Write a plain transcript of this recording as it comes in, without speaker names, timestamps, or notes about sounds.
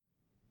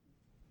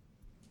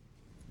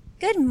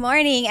Good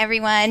morning,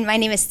 everyone. My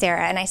name is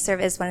Sarah, and I serve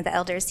as one of the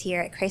elders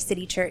here at Christ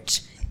City Church.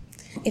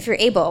 If you're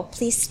able,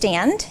 please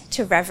stand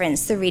to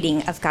reverence the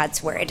reading of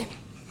God's Word.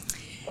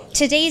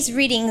 Today's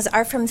readings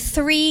are from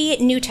 3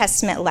 New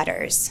Testament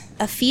letters: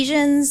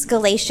 Ephesians,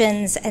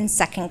 Galatians, and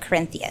 2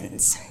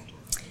 Corinthians.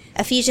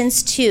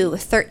 Ephesians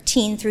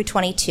 2:13 through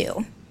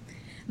 22.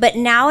 But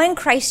now in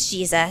Christ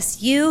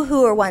Jesus, you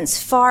who were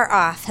once far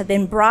off have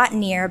been brought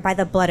near by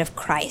the blood of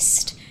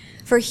Christ,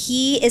 for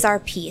he is our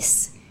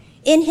peace.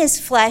 In his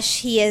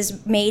flesh, he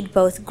has made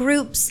both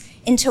groups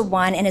into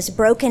one and has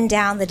broken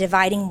down the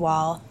dividing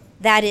wall,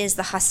 that is,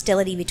 the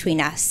hostility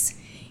between us.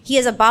 He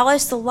has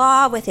abolished the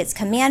law with its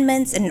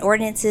commandments and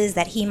ordinances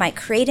that he might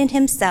create in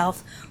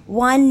himself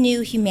one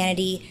new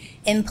humanity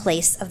in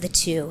place of the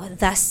two,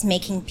 thus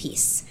making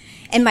peace,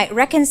 and might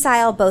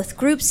reconcile both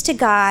groups to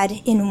God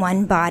in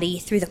one body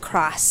through the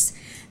cross,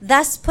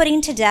 thus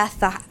putting to death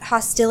the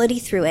hostility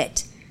through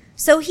it.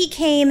 So he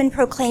came and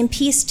proclaimed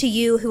peace to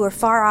you who were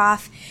far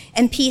off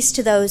and peace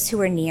to those who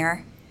were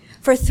near.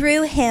 For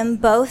through him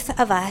both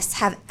of us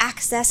have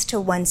access to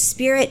one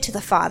Spirit to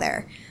the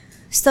Father.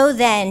 So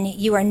then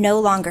you are no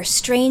longer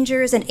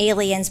strangers and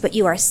aliens, but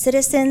you are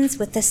citizens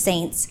with the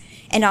saints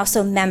and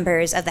also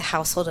members of the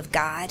household of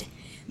God,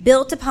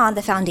 built upon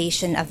the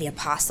foundation of the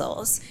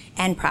apostles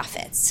and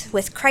prophets,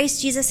 with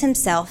Christ Jesus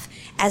himself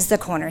as the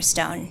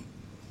cornerstone.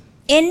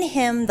 In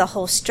him, the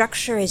whole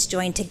structure is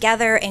joined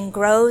together and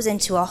grows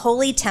into a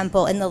holy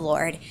temple in the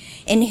Lord,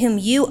 in whom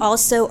you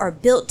also are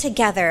built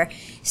together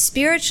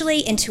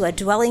spiritually into a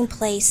dwelling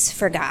place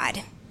for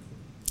God.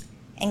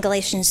 In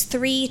Galatians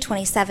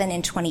 3:27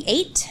 and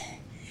 28,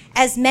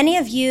 as many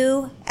of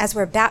you as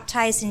were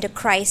baptized into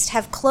Christ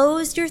have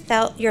clothed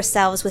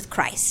yourselves with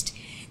Christ.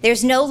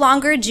 There's no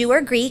longer Jew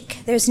or Greek.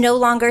 There's no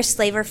longer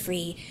slave or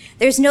free.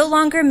 There's no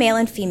longer male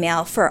and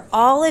female, for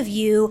all of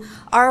you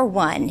are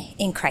one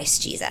in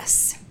Christ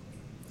Jesus.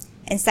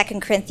 In 2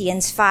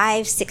 Corinthians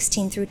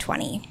 5:16 through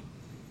 20.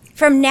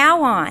 From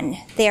now on,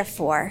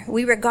 therefore,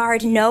 we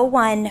regard no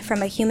one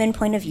from a human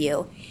point of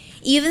view.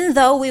 Even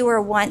though we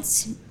were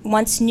once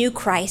knew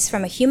Christ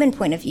from a human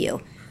point of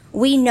view,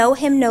 we know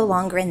him no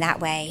longer in that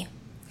way.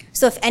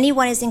 So if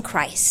anyone is in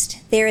Christ,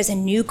 there is a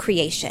new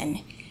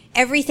creation.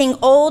 Everything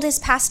old has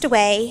passed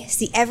away.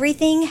 See,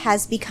 everything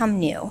has become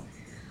new.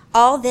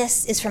 All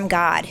this is from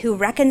God, who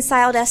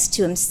reconciled us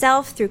to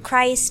himself through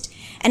Christ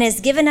and has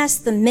given us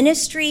the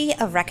ministry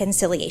of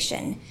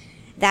reconciliation.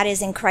 That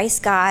is, in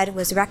Christ God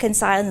was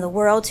reconciling the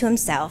world to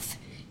himself,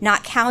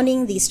 not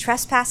counting these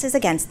trespasses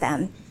against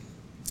them,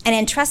 and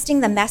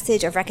entrusting the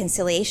message of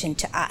reconciliation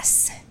to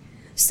us.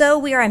 So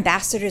we are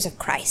ambassadors of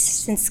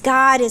Christ. Since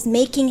God is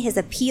making his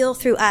appeal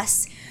through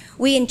us,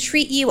 we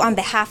entreat you on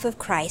behalf of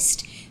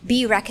Christ,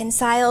 be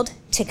reconciled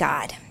to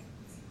God.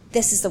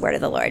 This is the word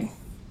of the Lord.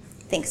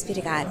 Thanks be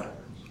to God.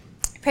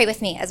 Pray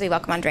with me as we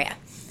welcome Andrea.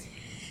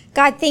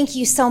 God, thank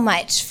you so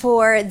much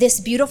for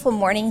this beautiful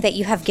morning that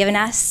you have given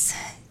us.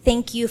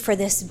 Thank you for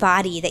this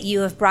body that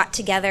you have brought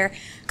together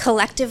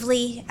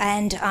collectively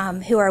and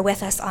who are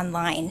with us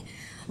online.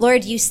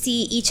 Lord, you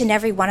see each and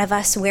every one of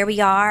us where we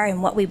are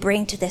and what we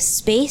bring to this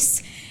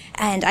space.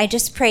 And I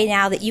just pray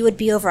now that you would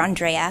be over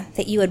Andrea,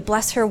 that you would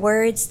bless her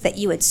words, that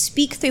you would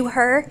speak through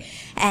her,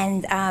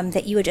 and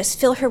that you would just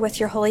fill her with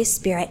your Holy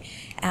Spirit.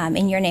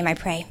 In your name I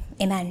pray.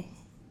 Amen.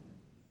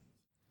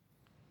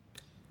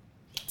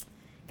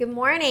 Good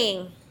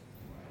morning.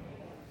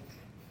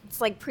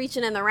 It's like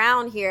preaching in the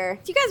round here.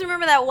 Do you guys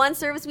remember that one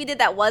service we did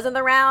that was in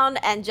the round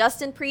and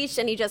Justin preached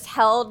and he just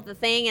held the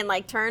thing and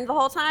like turned the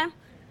whole time?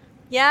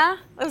 Yeah?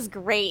 That was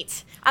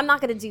great. I'm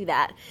not going to do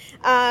that.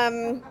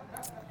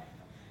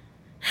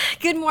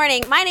 Good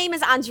morning. My name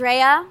is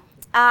Andrea.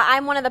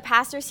 I'm one of the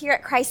pastors here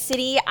at Christ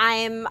City.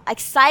 I'm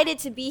excited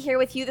to be here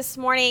with you this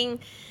morning.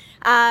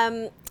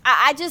 I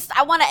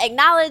want to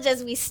acknowledge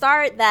as we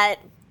start that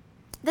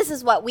this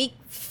is week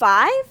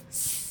 5,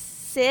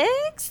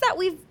 6 that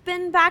we've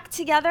been back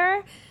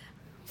together.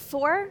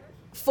 4?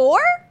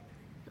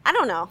 I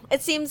don't know.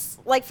 It seems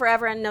like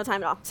forever and no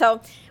time at all.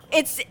 So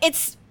it's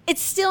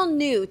still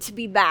new to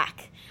be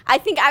back. I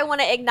think I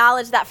want to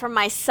acknowledge that for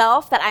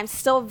myself, that I'm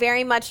still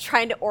very much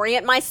trying to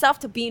orient myself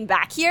to being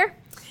back here.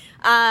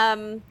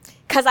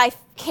 Because I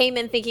came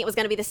in thinking it was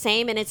going to be the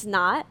same, and it's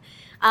not.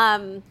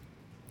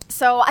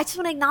 So I just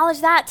want to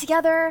acknowledge that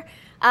together,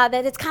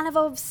 that it's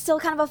still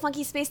kind of a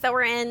funky space that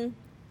we're in.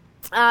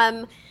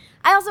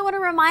 I also want to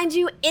remind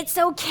you, it's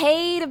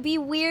okay to be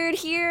weird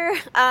here.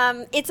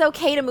 It's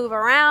okay to move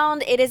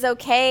around. It is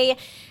okay,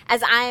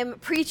 as I'm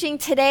preaching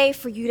today,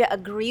 for you to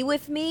agree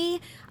with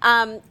me.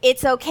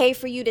 It's okay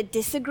for you to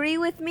disagree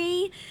with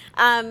me.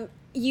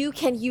 You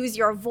can use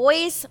your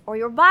voice or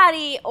your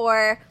body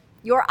or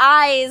your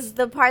eyes,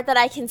 the part that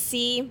I can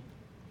see,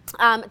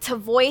 to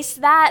voice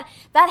that.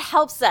 That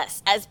helps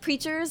us as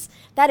preachers.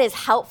 That is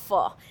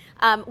helpful.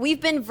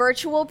 We've been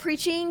virtual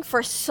preaching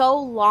for so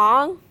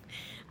long.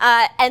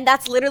 And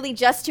that's literally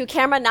just to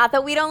camera. Not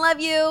that we don't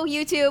love you,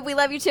 YouTube. We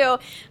love you too.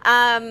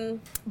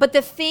 But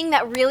the thing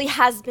that really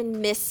has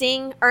been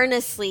missing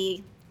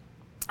earnestly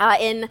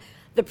in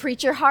The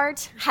preacher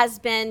heart has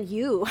been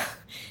you,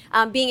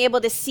 being able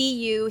to see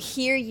you,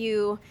 hear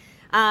you,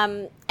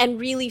 and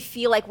really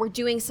feel like we're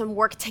doing some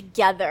work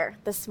together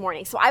this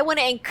morning. So I want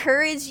to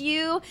encourage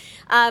you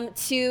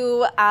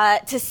to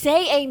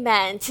say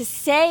amen, to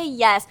say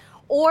yes,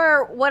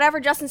 or whatever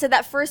Justin said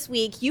that first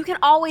week. You can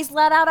always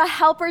let out a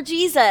helper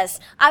Jesus.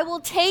 I will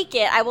take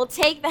it. I will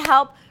take the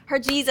help her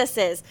Jesus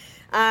is.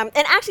 And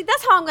actually,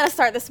 that's how I'm going to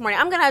start this morning.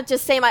 I'm going to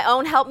just say my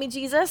own help me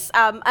Jesus,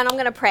 and I'm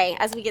going to pray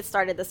as we get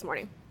started this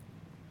morning.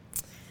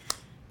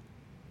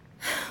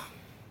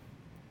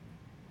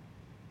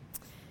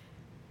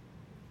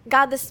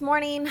 God, this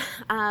morning,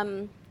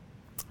 I'm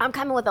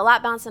coming with a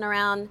lot bouncing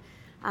around.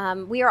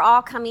 We are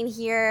all coming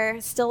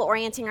here, still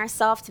orienting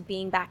ourselves to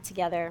being back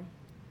together.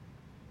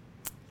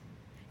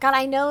 God,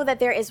 I know that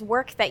there is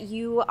work that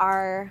you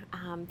are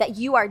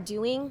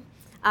doing.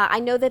 I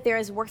know that there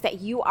is work that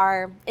you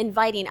are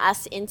inviting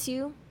us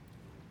into.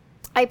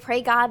 I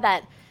pray, God,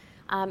 that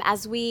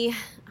as we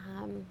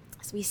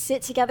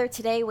sit together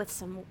today with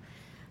some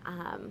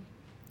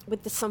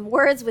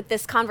words, with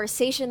this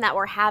conversation that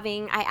we're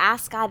having, I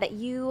ask, God, that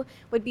you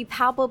would be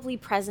palpably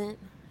present.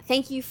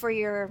 Thank you for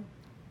your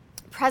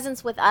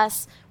presence with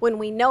us when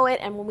we know it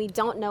and when we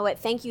don't know it.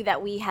 Thank you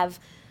that we have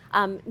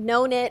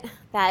known it,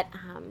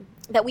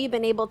 that we've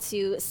been able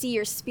to see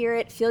your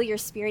spirit, feel your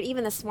spirit,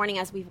 even this morning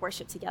as we've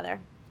worshiped together.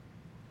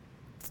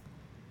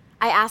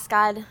 I ask,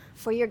 God,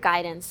 for your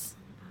guidance.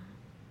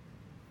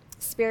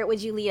 Spirit,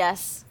 would you lead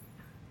us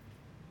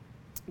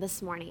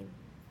this morning?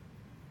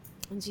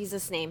 In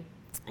Jesus' name,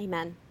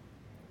 amen.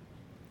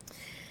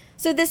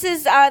 So this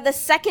is the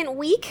second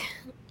week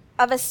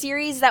of a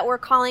series that we're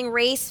calling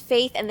Race,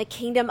 Faith, and the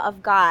Kingdom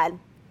of God.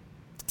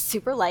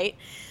 Super light.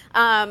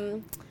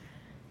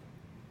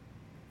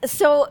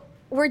 So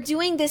we're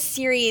doing this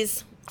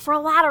series for a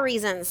lot of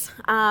reasons.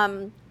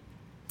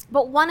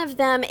 But one of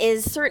them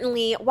is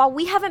certainly, while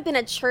we haven't been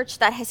a church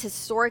that has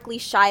historically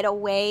shied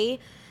away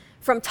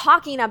from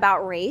talking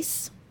about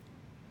race,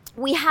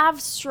 we have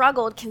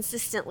struggled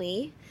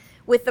consistently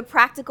with the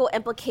practical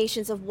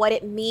implications of what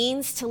it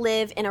means to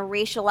live in a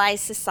racialized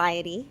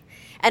society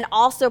and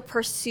also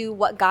pursue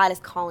what God is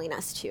calling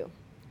us to.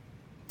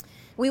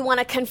 We want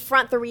to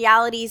confront the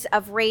realities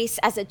of race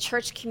as a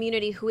church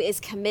community who is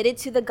committed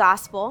to the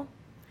gospel.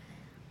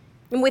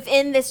 And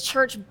within this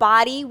church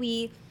body,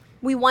 we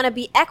want to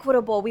be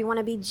equitable, we want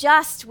to be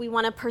just, we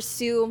want to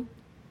pursue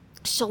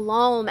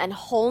shalom and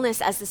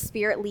wholeness as the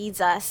Spirit leads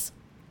us.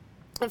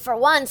 And for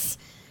once,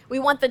 we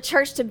want the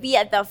church to be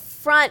at the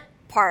forefront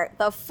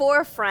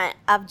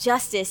of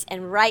justice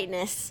and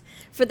rightness,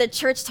 for the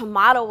church to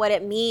model what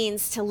it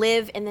means to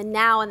live in the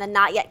now and the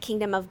not yet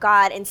kingdom of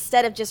God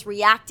instead of just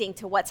reacting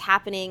to what's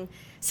happening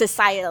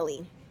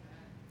societally.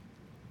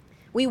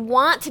 We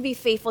want to be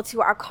faithful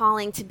to our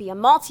calling to be a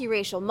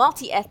multiracial,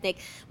 multi-ethnic,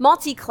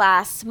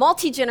 multi-class,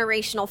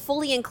 multi-generational,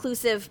 fully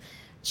inclusive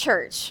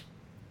church.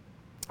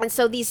 And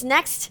so these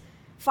next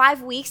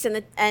 5 weeks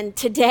and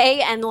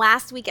today and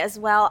last week as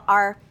well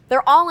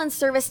they're all in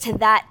service to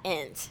that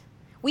end.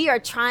 We are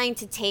trying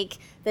to take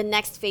the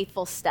next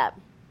faithful step.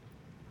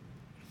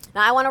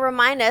 Now, I want to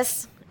remind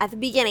us at the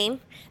beginning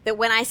that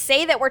when I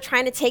say that we're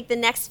trying to take the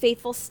next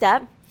faithful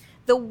step,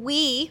 the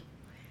we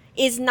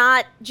is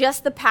not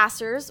just the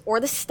pastors or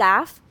the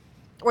staff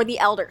or the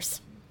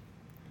elders.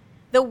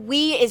 The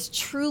we is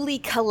truly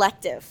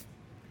collective.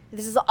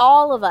 This is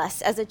all of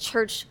us as a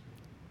church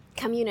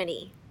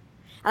community.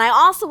 And I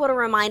also want to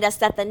remind us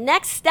that the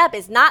next step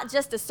is not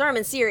just a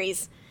sermon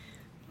series.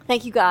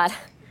 Thank you, God.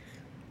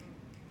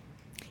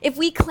 If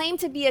we claim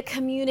to be a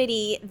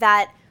community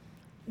that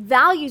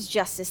values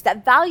justice,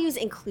 that values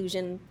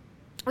inclusion,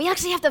 we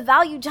actually have to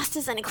value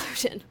justice and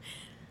inclusion.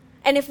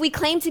 And if we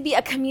claim to be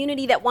a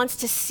community that wants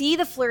to see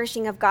the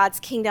flourishing of God's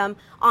kingdom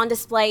on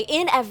display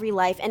in every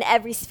life and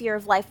every sphere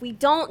of life, we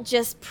don't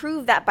just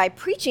prove that by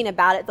preaching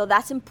about it, though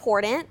that's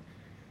important,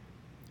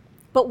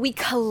 but we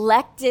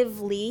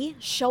collectively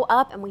show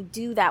up and we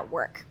do that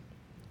work.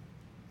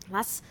 And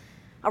that's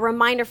a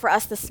reminder for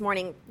us this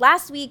morning.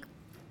 Last week,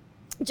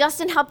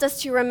 Justin helped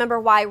us to remember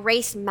why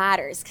race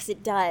matters, because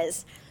it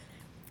does.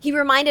 He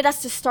reminded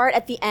us to start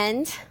at the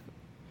end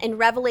in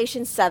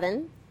Revelation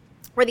 7,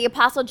 where the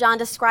Apostle John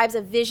describes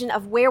a vision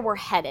of where we're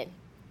headed.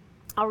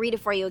 I'll read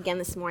it for you again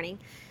this morning.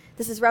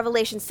 This is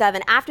Revelation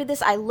 7. After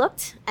this I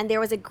looked, and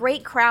there was a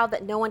great crowd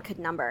that no one could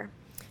number.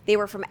 They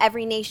were from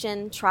every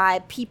nation,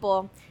 tribe,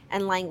 people,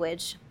 and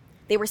language.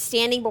 They were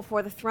standing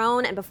before the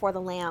throne and before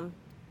the Lamb.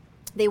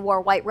 They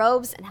wore white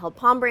robes and held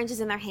palm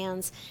branches in their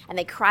hands, and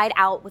they cried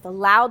out with a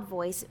loud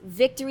voice,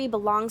 "Victory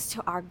belongs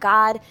to our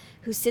God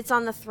who sits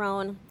on the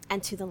throne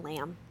and to the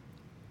Lamb."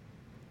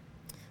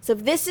 So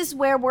if this is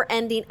where we're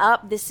ending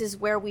up, this is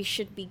where we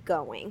should be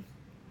going.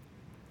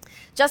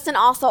 Justin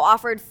also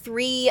offered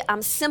 3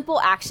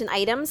 simple action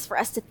items for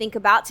us to think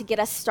about to get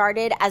us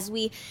started as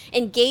we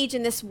engage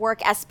in this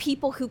work as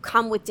people who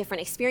come with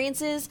different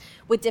experiences,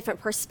 with different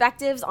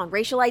perspectives on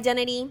racial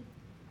identity,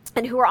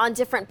 and who are on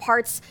different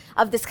parts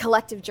of this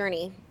collective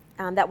journey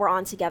that we're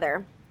on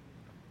together.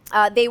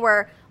 They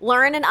were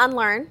learn and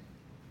unlearn,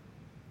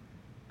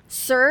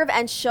 serve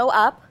and show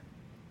up,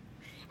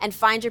 and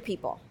find your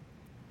people.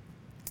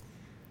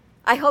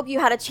 I hope you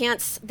had a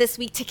chance this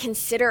week to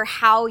consider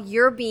how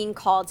you're being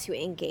called to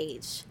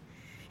engage.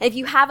 And if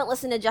you haven't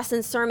listened to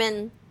Justin's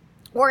sermon,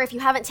 or if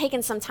you haven't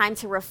taken some time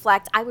to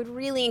reflect, I would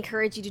really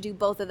encourage you to do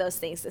both of those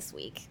things this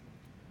week.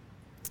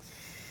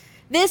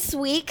 This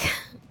week,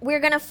 we're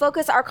going to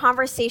focus our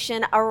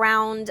conversation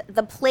around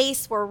the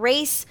place where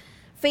race,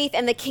 faith,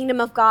 and the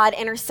kingdom of God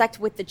intersect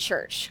with the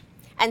church,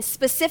 and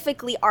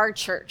specifically our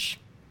church.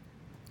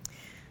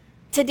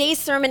 Today's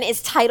sermon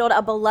is titled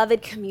A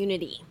Beloved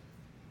Community.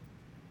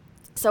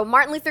 So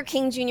Martin Luther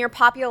King Jr.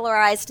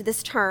 popularized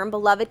this term,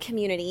 beloved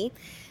community.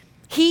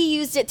 He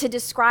used it to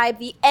describe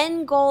the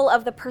end goal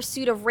of the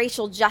pursuit of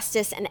racial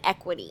justice and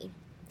equity.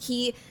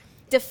 He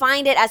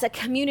defined it as a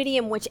community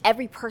in which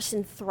every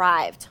person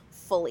thrived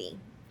fully.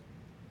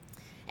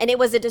 And it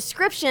was a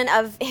description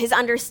of his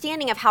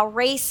understanding of how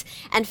race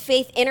and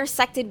faith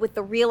intersected with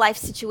the real life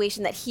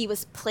situation that he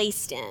was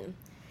placed in.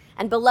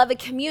 And beloved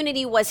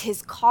community was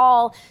his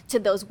call to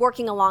those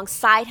working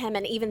alongside him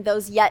and even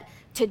those yet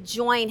to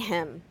join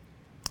him.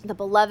 The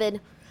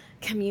beloved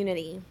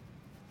community.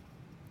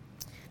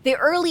 The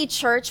early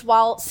church,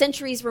 while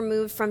centuries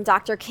removed from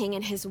Dr. King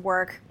and his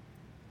work,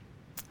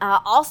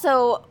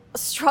 also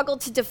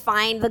struggled to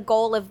define the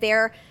goal of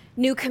their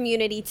new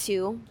community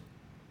too.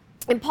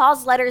 In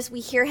Paul's letters, we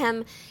hear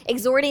him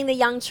exhorting the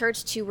young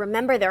church to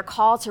remember their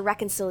call to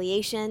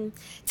reconciliation,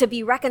 to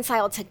be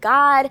reconciled to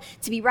God,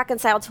 to be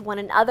reconciled to one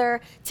another,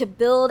 to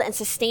build and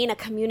sustain a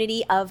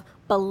community of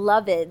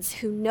beloveds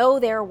who know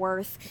their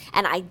worth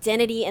and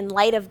identity in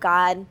light of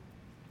God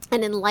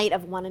and in light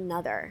of one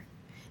another.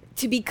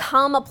 To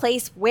become a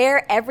place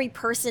where every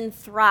person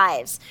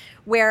thrives,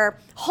 where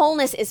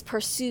wholeness is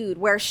pursued,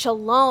 where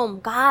shalom,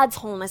 God's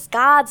wholeness,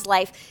 God's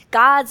life,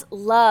 God's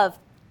love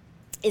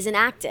is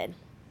enacted.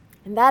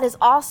 And that is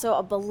also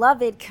a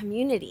beloved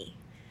community.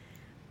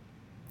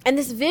 And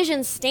this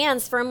vision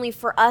stands firmly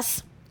for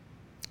us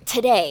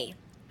today.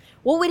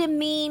 What would it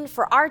mean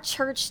for our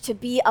church to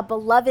be a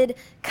beloved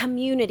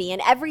community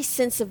in every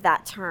sense of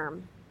that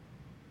term?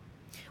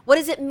 What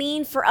does it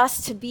mean for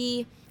us to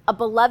be a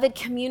beloved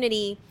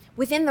community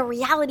within the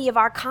reality of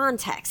our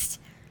context,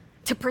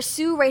 to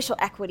pursue racial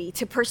equity,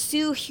 to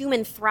pursue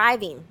human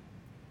thriving,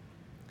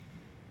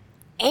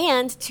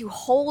 and to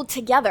hold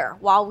together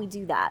while we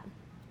do that?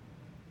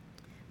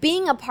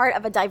 Being a part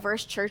of a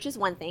diverse church is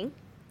one thing,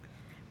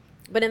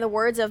 but in the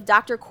words of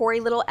Dr.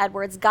 Corey Little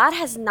Edwards, God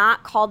has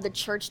not called the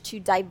church to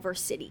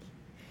diversity.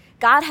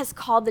 God has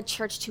called the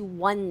church to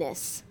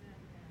oneness.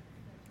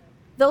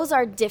 Those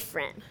are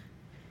different.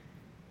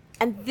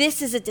 And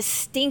this is a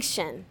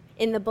distinction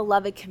in the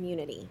beloved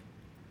community.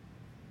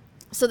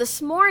 So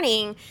this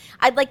morning,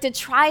 I'd like to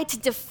try to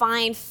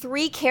define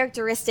 3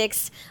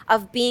 characteristics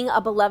of being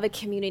a beloved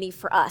community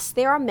for us.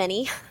 There are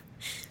many.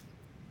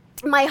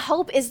 My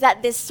hope is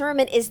that this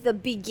sermon is the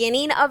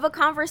beginning of a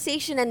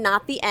conversation and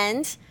not the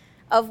end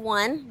of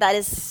one. That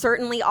is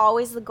certainly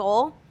always the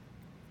goal.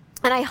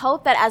 And I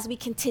hope that as we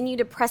continue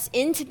to press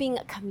into being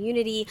a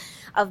community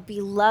of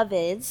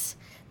beloveds,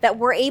 that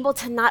we're able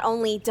to not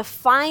only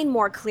define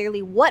more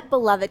clearly what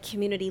beloved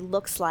community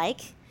looks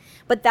like,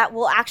 but that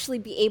we'll actually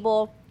be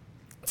able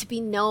to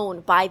be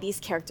known by these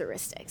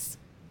characteristics.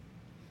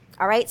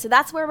 All right, so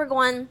that's where we're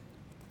going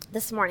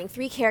this morning,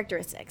 3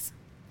 characteristics.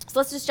 So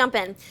let's just jump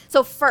in.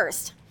 So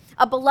first,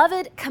 a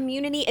beloved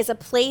community is a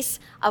place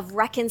of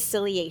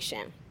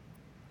reconciliation.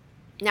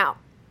 Now,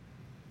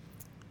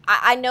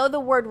 I know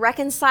the word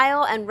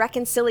reconcile and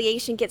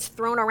reconciliation gets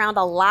thrown around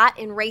a lot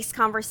in race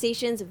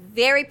conversations,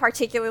 very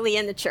particularly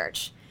in the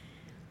church.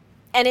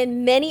 And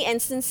in many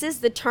instances,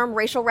 the term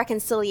racial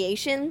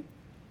reconciliation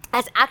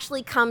has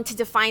actually come to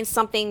define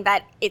something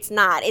that it's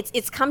not.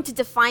 It's come to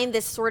define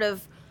this sort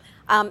of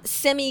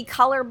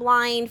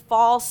semi-colorblind,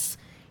 false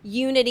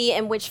unity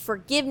in which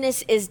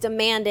forgiveness is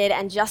demanded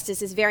and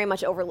justice is very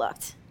much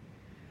overlooked.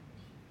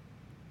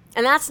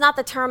 And that's not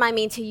the term I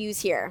mean to use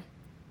here.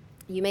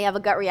 You may have a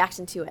gut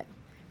reaction to it.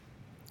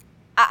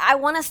 I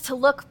want us to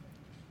look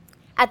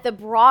at the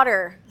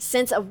broader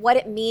sense of what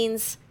it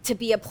means to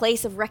be a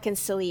place of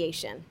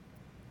reconciliation.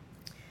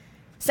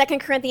 2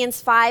 Corinthians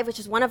 5, which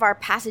is one of our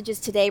passages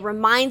today,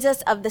 reminds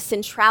us of the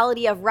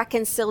centrality of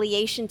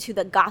reconciliation to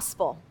the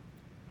gospel.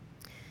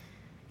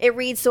 It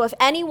reads, "So if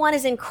anyone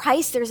is in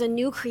Christ, there's a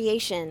new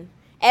creation.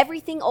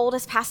 Everything old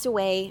has passed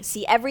away.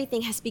 See,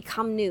 everything has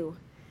become new.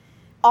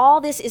 All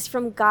this is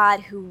from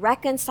God, who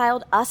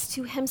reconciled us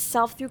to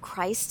himself through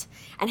Christ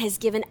and has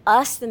given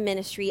us the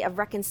ministry of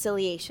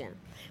reconciliation."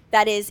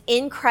 That is,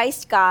 in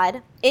Christ,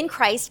 God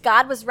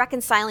was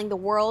reconciling the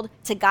world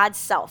to God's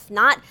self,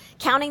 not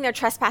counting their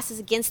trespasses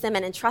against them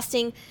and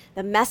entrusting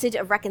the message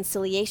of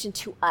reconciliation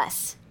to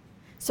us.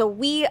 So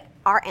we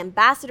are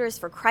ambassadors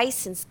for Christ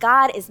since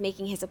God is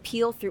making his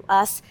appeal through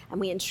us, and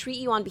we entreat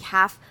you on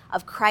behalf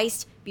of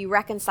Christ, be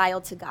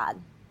reconciled to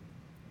God.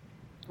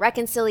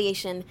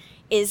 Reconciliation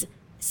is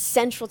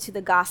central to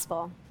the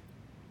gospel.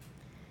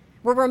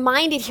 We're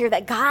reminded here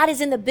that God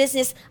is in the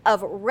business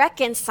of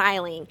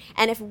reconciling.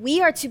 And if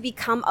we are to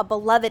become a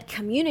beloved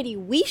community,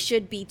 we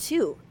should be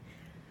too.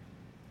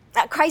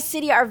 At Christ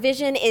City, our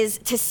vision is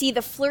to see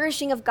the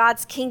flourishing of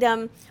God's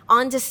kingdom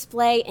on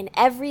display in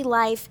every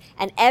life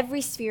and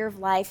every sphere of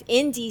life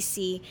in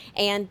DC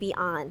and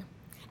beyond.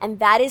 And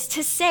that is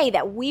to say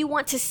that we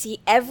want to see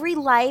every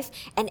life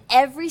and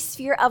every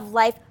sphere of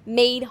life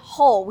made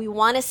whole. We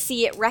want to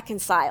see it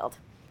reconciled.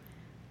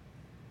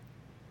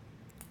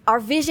 Our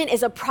vision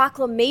is a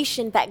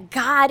proclamation that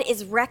God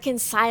is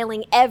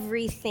reconciling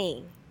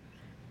everything.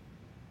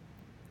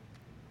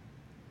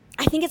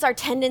 I think it's our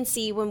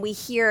tendency when we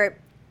hear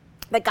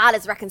that God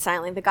is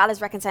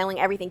reconciling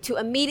everything, to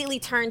immediately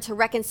turn to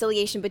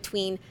reconciliation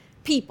between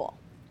people.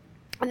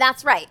 And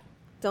that's right.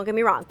 Don't get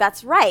me wrong.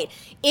 That's right.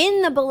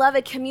 In the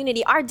beloved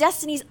community, our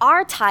destinies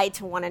are tied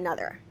to one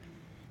another.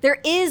 There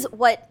is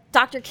what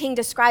Dr. King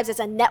describes as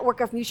a network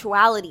of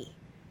mutuality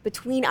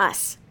between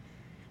us.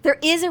 There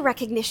is a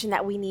recognition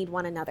that we need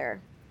one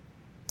another.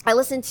 I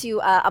listened to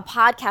a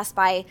podcast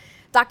by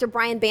Dr.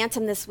 Brian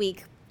Bantam this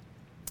week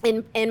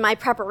in my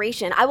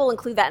preparation. I will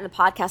include that in the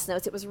podcast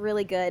notes. It was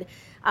really good.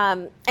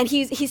 And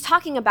he's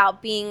talking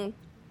about being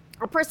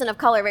a person of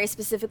color, very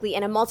specifically,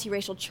 in a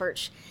multiracial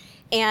church.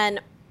 And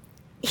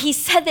he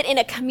said that in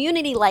a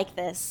community like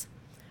this,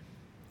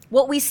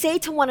 what we say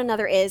to one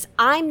another is,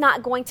 I'm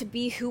not going to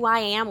be who I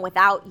am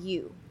without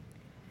you.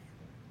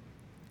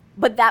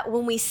 But that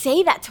when we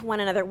say that to one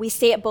another, we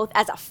say it both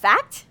as a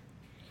fact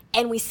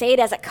and we say it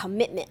as a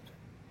commitment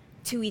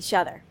to each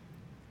other.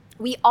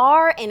 We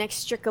are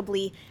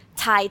inextricably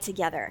tied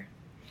together.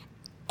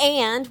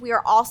 And we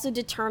are also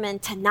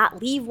determined to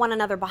not leave one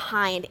another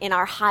behind in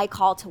our high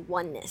call to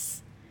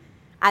oneness.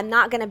 I'm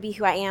not going to be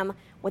who I am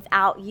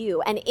without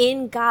you. And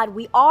in God,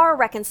 we are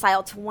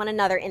reconciled to one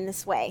another in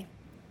this way.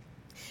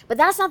 But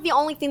that's not the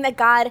only thing that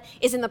God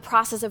is in the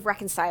process of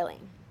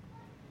reconciling.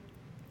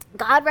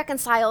 God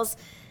reconciles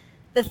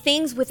the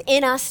things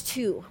within us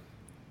too.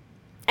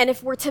 And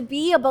if we're to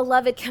be a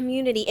beloved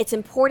community, it's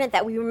important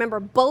that we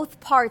remember both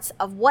parts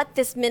of what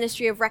this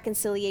ministry of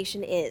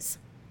reconciliation is.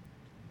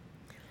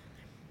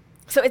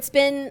 So it's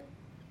been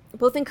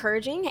both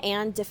encouraging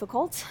and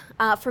difficult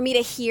for me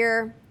to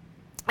hear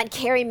and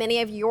carry many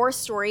of your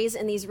stories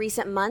in these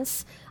recent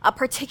months,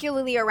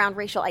 particularly around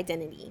racial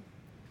identity.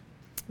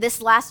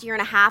 This last year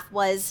and a half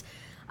was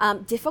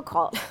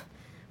difficult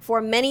for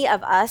many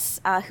of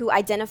us who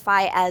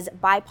identify as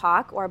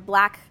BIPOC or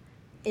Black,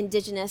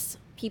 Indigenous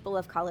people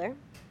of color.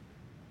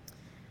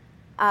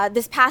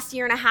 This past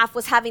year and a half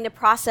was having to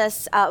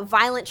process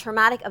violent,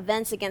 traumatic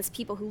events against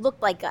people who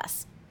looked like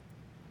us,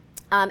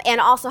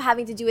 and also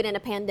having to do it in a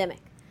pandemic.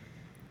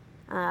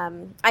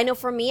 I know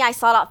for me, I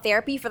sought out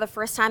therapy for the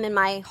first time in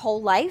my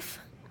whole life,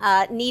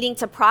 needing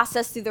to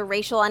process through the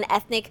racial and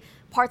ethnic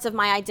parts of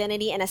my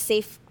identity in a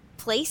safe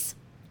place.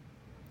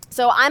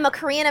 So I'm a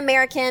Korean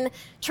American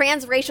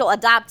transracial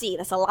adoptee.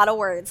 That's a lot of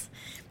words.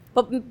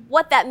 But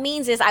what that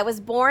means is I was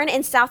born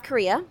in South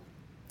Korea,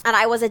 and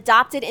I was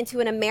adopted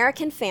into an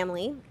American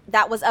family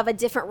that was of a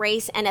different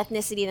race and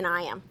ethnicity than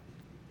I am.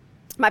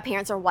 My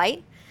parents are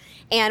white.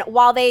 And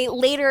while they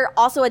later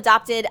also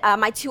adopted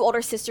my two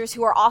older sisters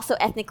who are also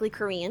ethnically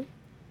Korean,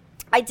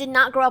 I did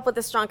not grow up with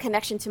a strong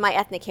connection to my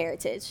ethnic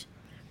heritage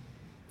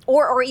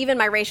or even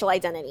my racial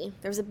identity.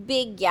 There was a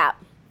big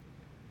gap.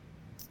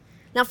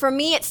 Now, for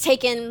me, it's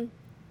taken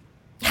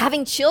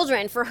having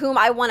children for whom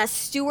I want to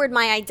steward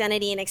my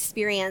identity and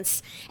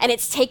experience. And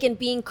it's taken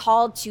being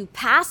called to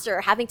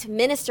pastor, having to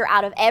minister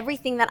out of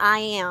everything that I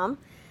am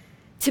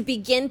to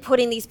begin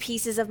putting these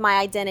pieces of my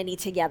identity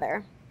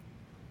together.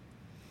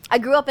 I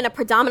grew up in a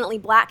predominantly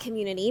Black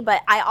community,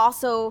 but I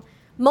also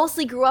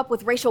mostly grew up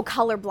with racial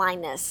color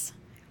blindness.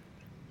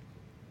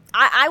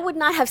 I would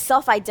not have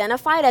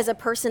self-identified as a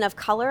person of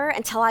color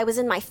until I was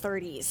in my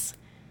 30s.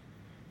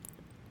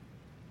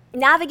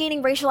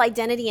 Navigating racial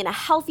identity in a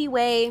healthy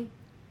way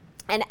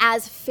and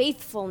as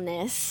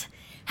faithfulness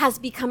has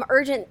become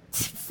urgent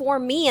for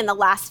me in the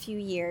last few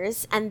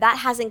years, and that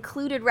has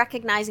included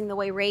recognizing the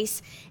way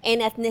race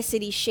and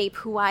ethnicity shape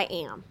who I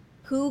am,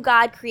 who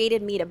God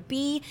created me to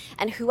be,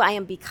 and who I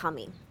am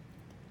becoming.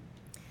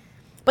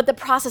 But the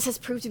process has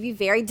proved to be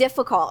very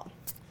difficult.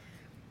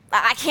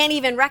 I can't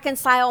even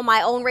reconcile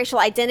my own racial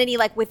identity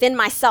like within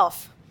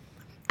myself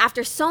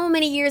after so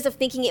many years of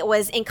thinking it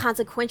was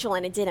inconsequential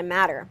and it didn't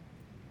matter.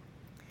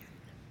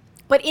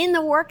 But in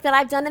the work that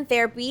I've done in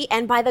therapy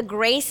and by the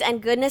grace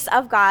and goodness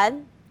of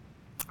God,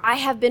 I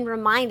have been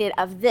reminded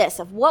of this,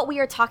 of what we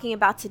are talking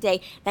about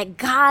today, that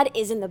God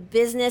is in the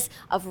business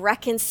of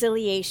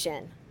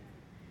reconciliation.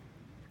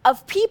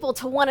 Of people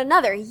to one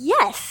another,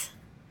 yes,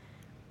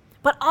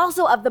 but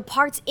also of the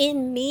parts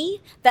in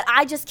me that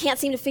I just can't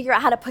seem to figure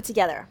out how to put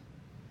together.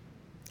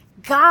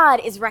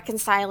 God is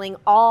reconciling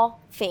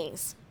all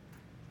things.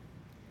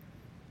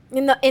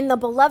 In the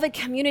beloved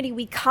community,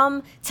 we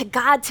come to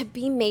God to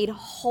be made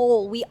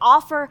whole. We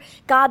offer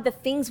God the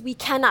things we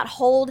cannot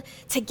hold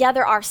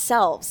together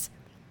ourselves.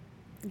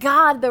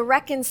 God, the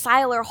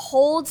reconciler,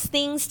 holds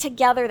things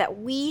together that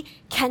we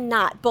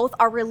cannot, both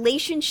our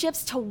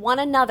relationships to one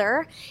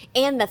another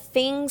and the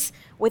things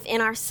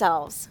within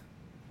ourselves.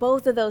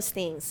 Both of those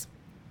things.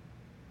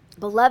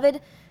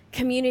 Beloved,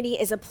 community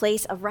is a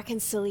place of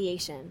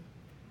reconciliation.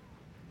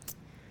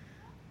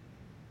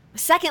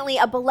 Secondly,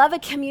 a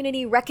beloved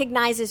community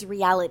recognizes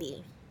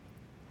reality.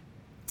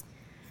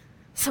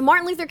 So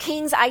Martin Luther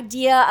King's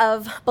idea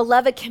of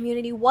beloved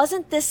community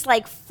wasn't this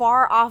like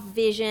far off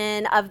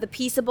vision of the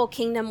peaceable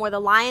kingdom where the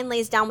lion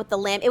lays down with the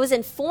lamb. It was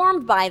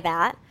informed by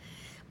that,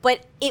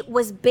 but it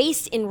was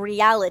based in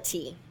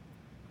reality.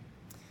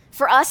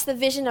 For us, the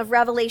vision of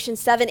Revelation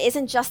 7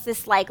 isn't just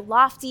this like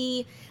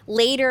lofty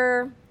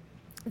later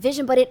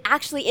vision, but it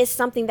actually is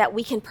something that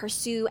we can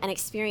pursue and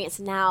experience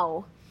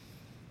now.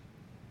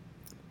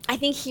 I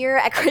think here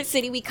at Christ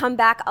City, we come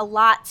back a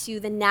lot to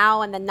the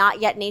now and the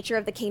not yet nature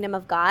of the kingdom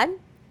of God,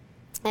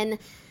 and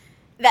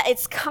that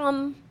it's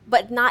come,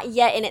 but not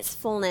yet in its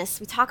fullness.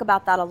 We talk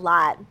about that a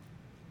lot.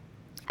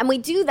 And we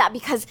do that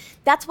because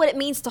that's what it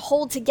means to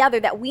hold together,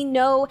 that we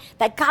know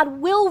that God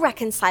will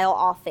reconcile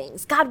all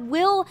things. God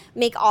will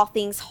make all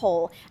things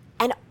whole,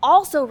 and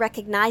also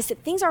recognize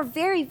that things are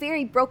very,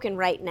 very broken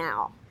right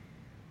now.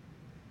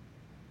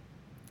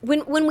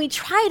 When we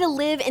try to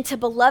live into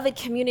beloved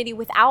community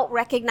without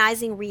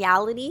recognizing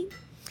reality,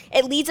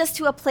 it leads us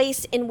to a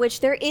place in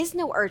which there is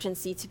no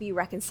urgency to be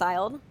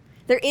reconciled.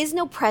 There is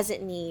no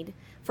present need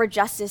for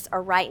justice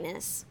or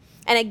rightness.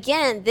 And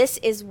again, this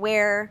is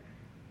where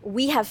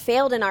we have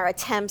failed in our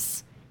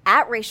attempts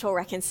at racial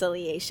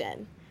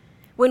reconciliation.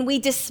 When we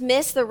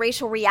dismiss the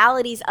racial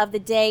realities of the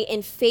day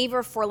in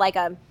favor for like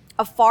a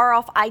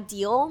far-off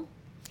ideal,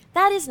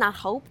 that is not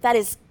hope. That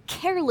is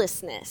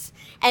carelessness,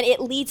 and it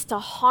leads to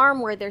harm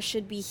where there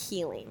should be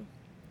healing.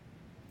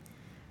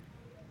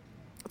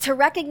 To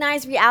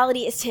recognize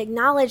reality is to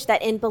acknowledge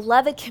that in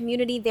beloved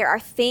community, there are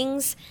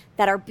things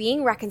that are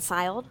being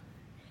reconciled,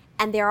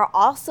 and there are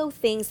also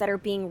things that are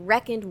being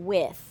reckoned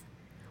with,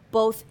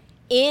 both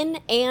in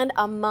and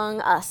among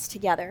us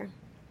together.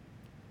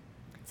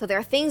 So there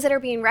are things that are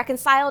being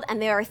reconciled, and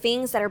there are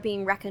things that are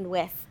being reckoned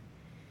with.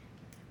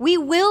 We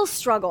will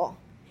struggle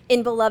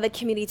in beloved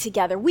community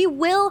together. We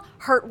will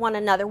hurt one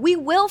another. We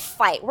will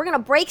fight. We're going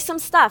to break some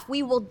stuff.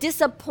 We will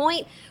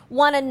disappoint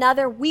one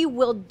another. We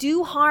will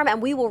do harm,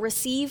 and we will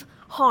receive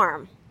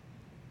harm.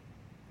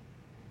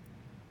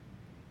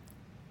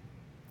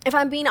 If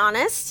I'm being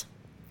honest,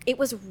 it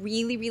was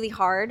really, really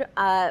hard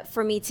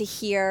for me to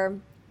hear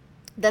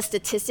the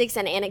statistics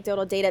and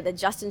anecdotal data that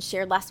Justin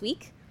shared last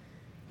week,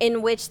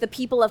 in which the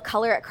people of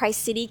color at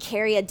Christ City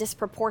carry a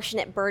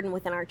disproportionate burden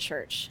within our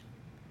church.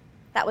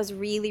 That was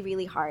really,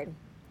 really hard.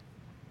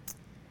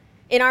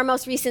 In our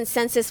most recent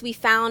census, we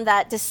found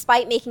that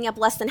despite making up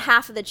less than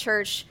half of the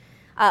church,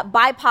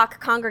 BIPOC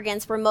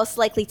congregants were most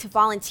likely to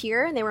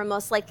volunteer, and they were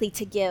most likely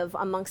to give,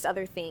 amongst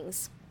other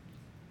things.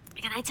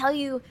 Can I tell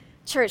you,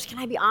 church, can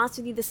I be honest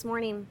with you this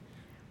morning?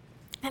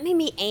 That made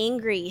me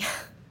angry.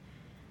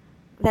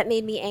 That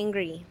made me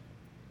angry.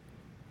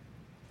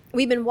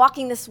 We've been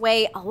walking this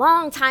way a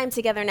long time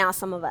together now,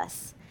 some of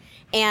us,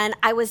 and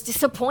I was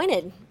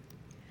disappointed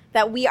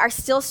that we are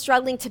still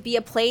struggling to be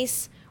a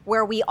place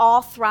where we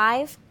all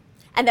thrive,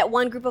 and that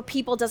one group of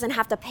people doesn't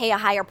have to pay a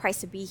higher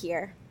price to be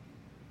here.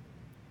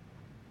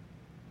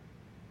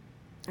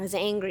 I was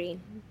angry.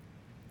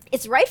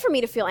 It's right for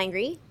me to feel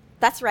angry.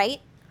 That's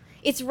right.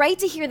 It's right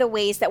to hear the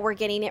ways that we're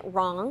getting it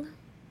wrong.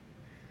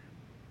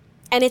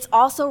 And it's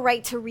also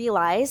right to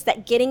realize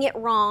that getting it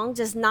wrong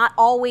does not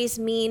always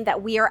mean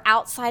that we are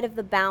outside of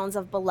the bounds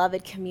of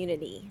beloved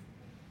community.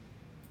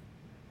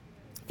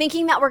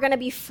 Thinking that we're going to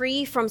be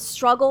free from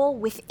struggle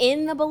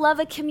within the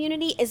beloved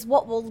community is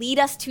what will lead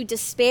us to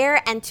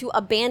despair and to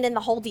abandon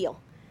the whole deal.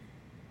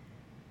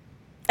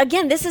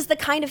 Again, this is the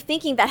kind of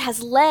thinking that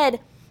has led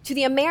to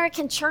the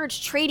American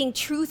church trading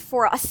truth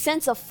for a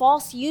sense of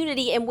false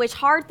unity in which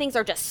hard things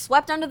are just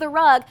swept under the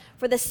rug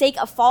for the sake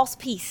of false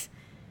peace.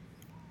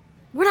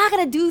 We're not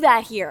going to do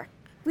that here.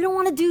 We don't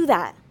want to do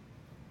that.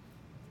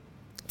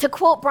 To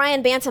quote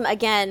Brian Bantam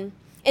again,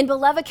 in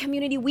beloved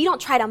community, we don't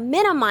try to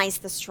minimize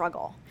the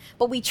struggle,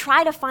 but we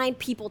try to find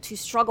people to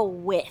struggle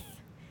with.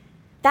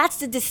 That's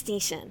the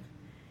distinction.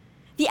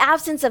 The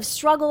absence of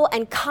struggle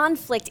and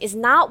conflict is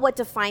not what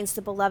defines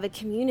the beloved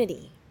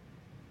community.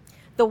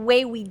 The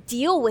way we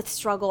deal with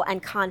struggle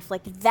and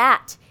conflict,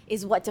 that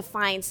is what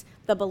defines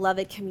the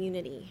beloved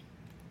community.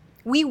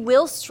 We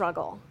will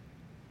struggle.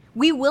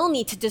 We will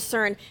need to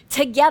discern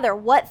together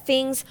what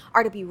things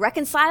are to be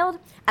reconciled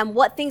and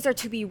what things are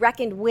to be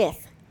reckoned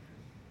with.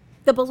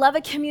 The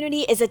beloved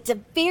community is a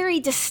very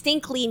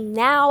distinctly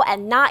now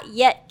and not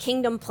yet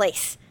kingdom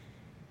place.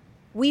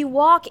 We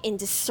walk in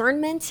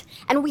discernment,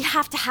 and we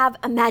have to have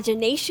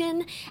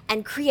imagination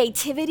and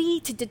creativity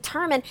to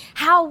determine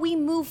how we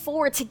move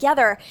forward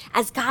together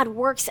as God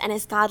works and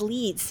as God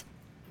leads.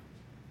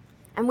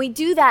 And we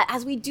do that,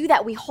 as we do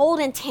that, we hold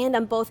in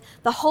tandem both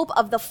the hope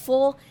of the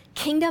full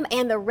kingdom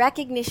and the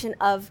recognition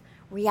of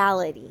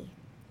reality.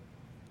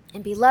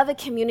 In beloved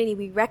community,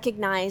 we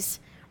recognize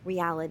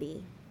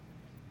reality.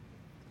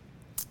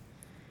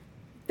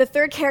 The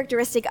third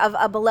characteristic of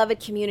a beloved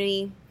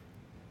community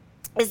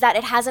is that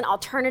it has an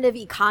alternative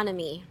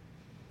economy.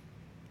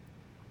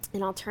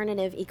 An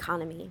alternative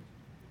economy.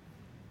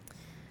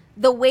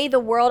 The way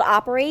the world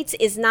operates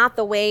is not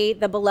the way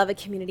the beloved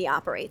community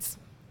operates.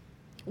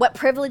 What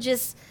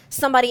privileges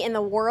somebody in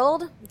the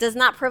world does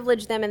not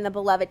privilege them in the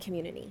beloved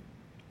community.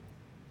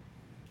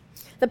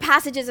 The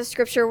passages of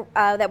scripture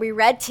that we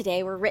read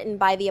today were written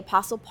by the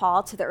Apostle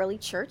Paul to the early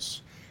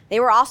church. They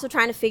were also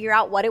trying to figure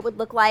out what it would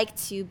look like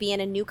to be in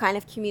a new kind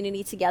of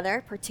community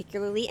together,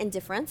 particularly in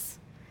difference,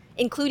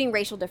 including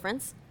racial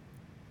difference.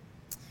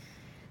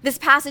 This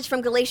passage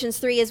from Galatians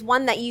 3 is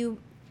one that you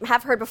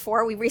have heard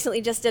before. We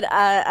recently just did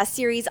a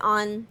series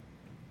on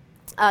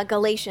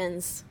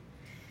Galatians.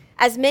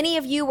 As many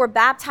of you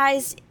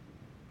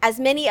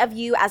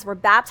as were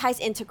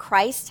baptized into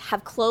Christ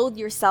have clothed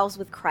yourselves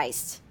with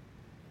Christ.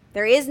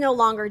 There is no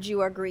longer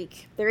Jew or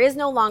Greek. There is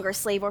no longer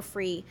slave or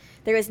free.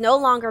 There is no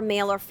longer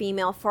male or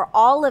female, for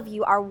all of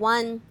you are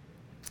one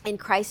in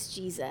Christ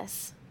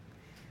Jesus.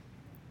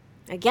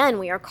 Again,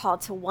 we are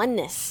called to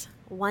oneness.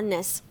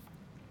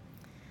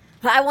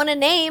 But I want to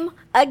name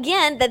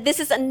again that this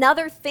is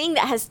another thing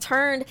that has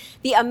turned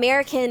the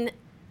American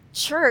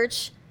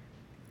church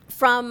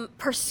from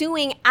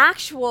pursuing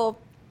actual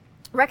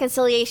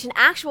reconciliation,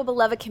 actual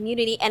beloved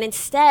community, and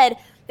instead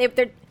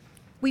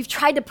we've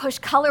tried to push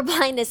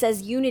colorblindness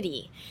as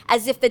unity,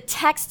 as if the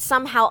text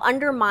somehow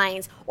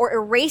undermines or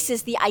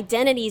erases the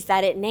identities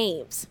that it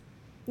names.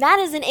 That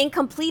is an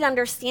incomplete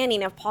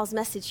understanding of Paul's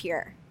message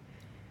here.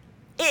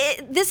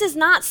 This is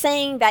not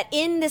saying that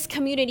in this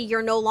community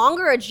you're no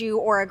longer a Jew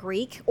or a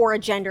Greek or a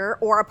gender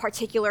or a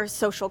particular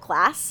social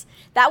class.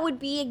 That would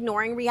be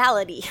ignoring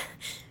reality.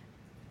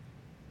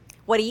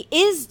 What he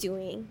is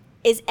doing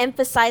is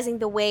emphasizing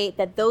the way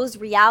that those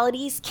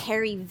realities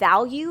carry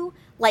value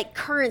like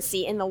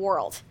currency in the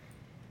world.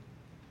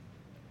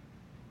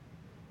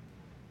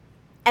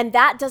 And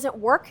that doesn't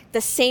work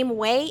the same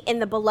way in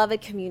the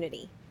beloved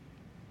community.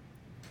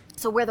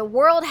 So where the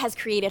world has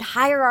created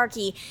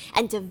hierarchy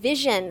and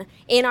division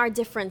in our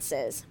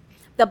differences,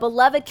 the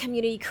beloved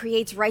community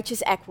creates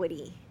righteous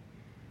equity.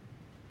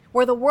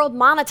 Where the world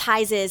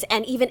monetizes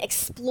and even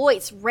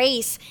exploits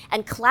race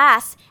and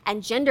class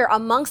and gender,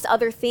 amongst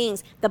other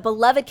things, the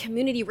beloved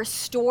community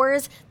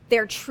restores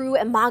their true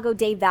Imago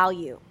Dei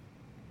value.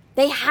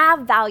 They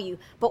have value,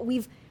 but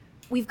we've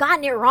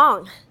gotten it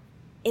wrong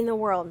in the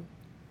world.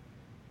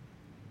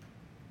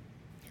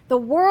 The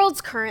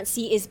world's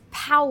currency is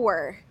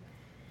power,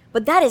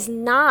 but that is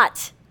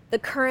not the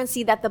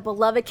currency that the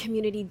beloved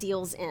community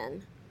deals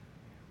in.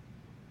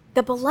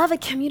 The beloved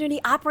community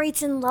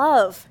operates in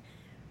love.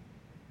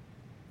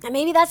 And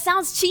maybe that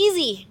sounds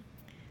cheesy,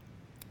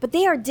 but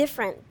they are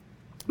different.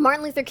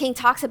 Martin Luther King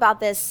talks about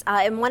this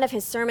in one of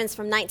his sermons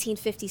from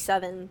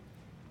 1957,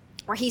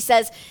 where he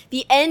says,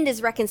 the end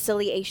is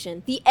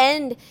reconciliation. The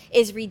end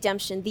is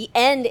redemption. The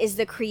end is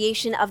the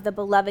creation of the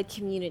beloved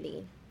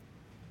community.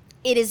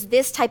 It is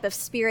this type of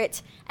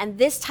spirit and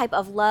this type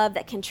of love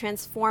that can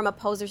transform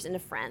opposers into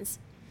friends.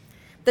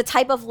 The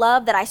type of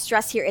love that I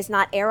stress here is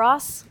not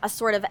eros, a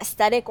sort of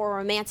aesthetic or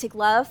romantic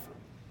love.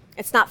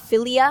 It's not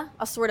philia,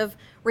 a sort of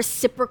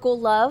reciprocal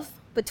love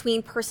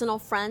between personal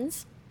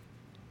friends.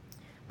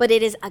 But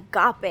it is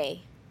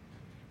agape,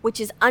 which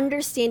is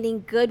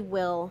understanding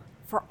goodwill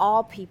for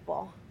all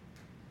people.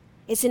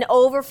 It's an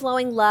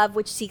overflowing love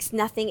which seeks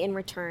nothing in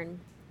return.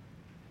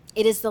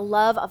 It is the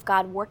love of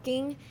God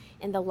working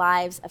in the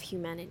lives of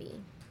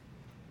humanity.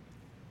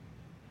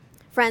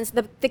 Friends,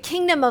 the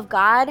kingdom of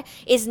God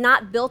is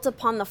not built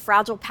upon the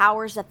fragile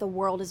powers that the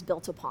world is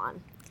built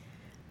upon.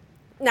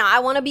 Now, I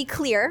want to be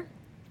clear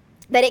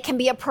that it can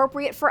be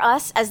appropriate for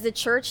us as the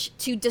church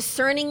to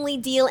discerningly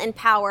deal in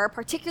power,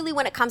 particularly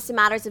when it comes to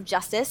matters of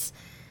justice.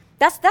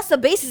 That's the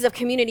basis of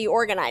community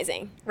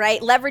organizing,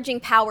 right?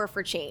 Leveraging power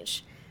for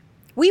change.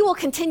 We will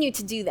continue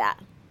to do that.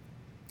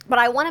 But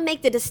I want to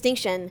make the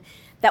distinction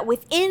that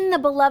within the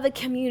beloved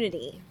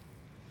community,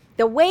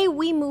 the way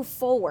we move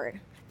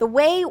forward, the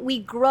way we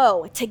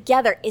grow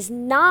together is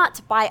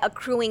not by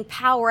accruing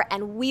power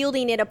and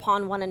wielding it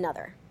upon one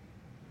another.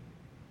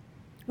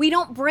 We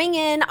don't bring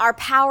in our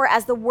power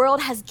as the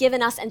world has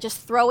given us and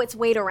just throw its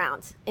weight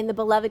around in the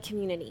beloved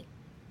community.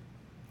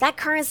 That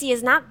currency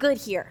is not good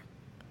here.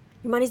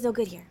 Your money's no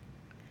good here.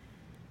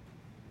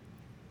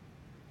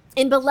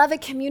 In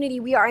beloved community,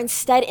 we are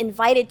instead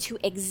invited to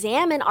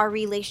examine our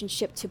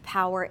relationship to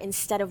power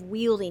instead of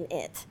wielding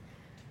it.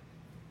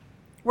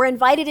 We're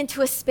invited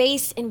into a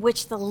space in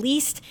which the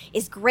least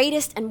is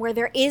greatest and where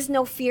there is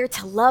no fear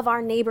to love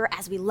our neighbor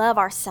as we love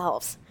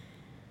ourselves.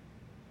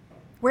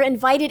 We're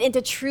invited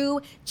into true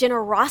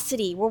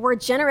generosity, where we're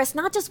generous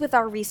not just with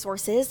our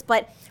resources,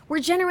 but we're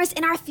generous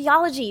in our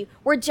theology.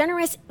 We're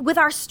generous with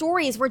our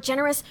stories. We're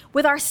generous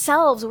with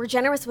ourselves. We're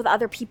generous with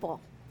other people.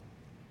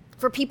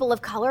 For people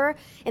of color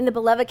in the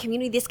beloved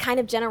community, this kind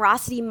of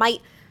generosity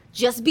might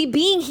just be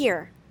being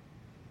here.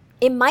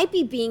 It might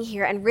be being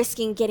here and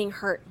risking getting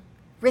hurt,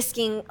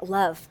 risking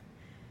love.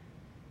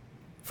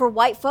 For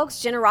white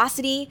folks,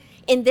 generosity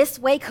in this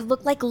way could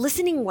look like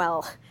listening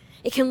well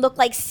It can look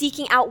like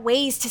seeking out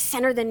ways to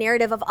center the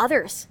narrative of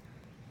others.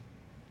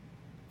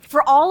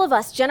 For all of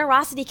us,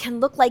 generosity can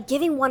look like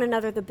giving one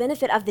another the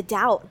benefit of the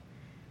doubt.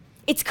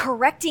 It's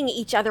correcting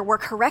each other where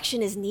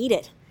correction is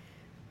needed.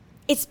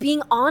 It's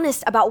being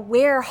honest about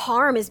where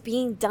harm is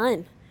being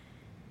done.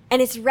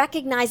 And it's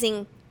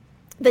recognizing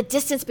the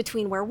distance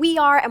between where we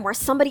are and where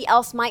somebody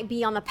else might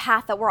be on the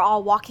path that we're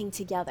all walking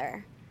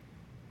together.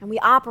 And we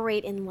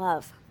operate in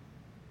love.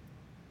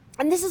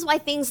 And this is why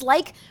things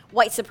like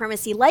white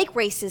supremacy, like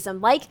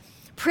racism, like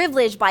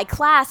privilege by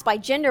class, by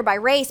gender, by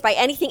race, by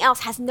anything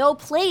else has no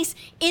place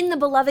in the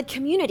beloved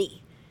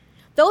community.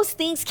 Those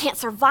things can't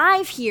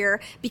survive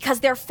here because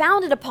they're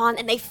founded upon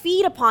and they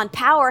feed upon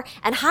power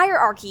and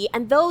hierarchy,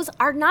 and those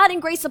are not in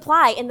great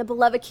supply in the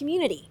beloved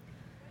community.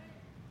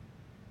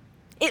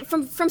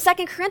 From 2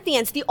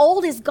 Corinthians, the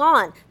old is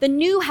gone, the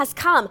new has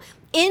come.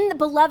 In the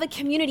beloved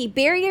community,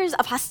 barriers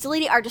of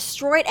hostility are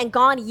destroyed and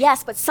gone,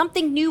 yes, but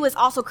something new is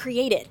also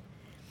created.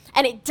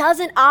 And it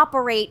doesn't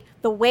operate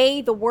the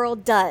way the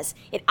world does.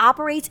 It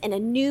operates in a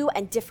new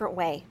and different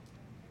way.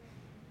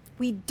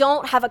 We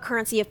don't have a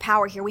currency of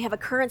power here. We have a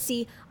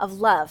currency of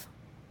love.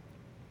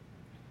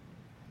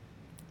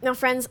 Now,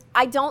 friends,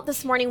 I don't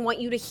this morning want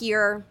you to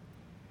hear,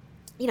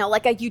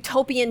 like a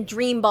utopian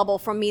dream bubble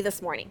from me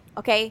this morning,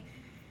 okay?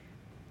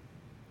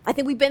 I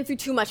think we've been through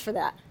too much for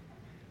that.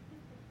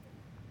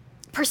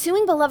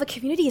 Pursuing beloved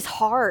community is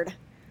hard.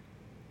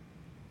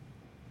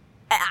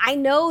 I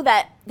know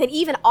that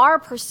even our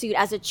pursuit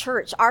as a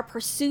church, our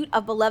pursuit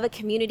of beloved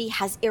community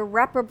has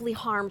irreparably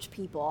harmed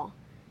people.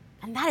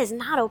 And that is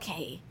not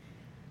okay.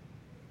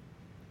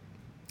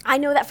 I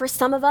know that for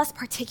some of us,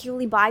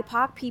 particularly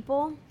BIPOC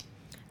people,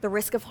 the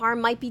risk of harm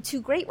might be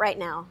too great right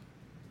now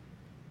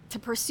to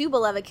pursue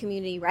beloved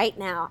community right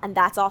now, and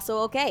that's also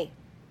okay.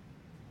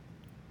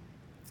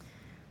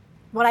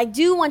 What I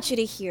do want you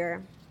to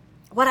hear,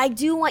 what I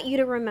do want you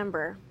to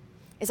remember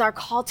is our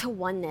call to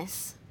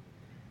oneness.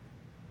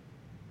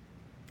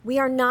 We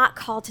are not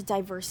called to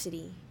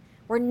diversity.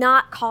 We're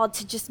not called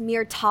to just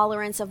mere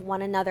tolerance of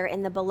one another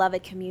in the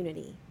beloved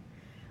community.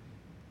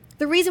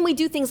 The reason we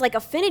do things like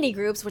affinity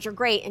groups, which are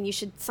great, and you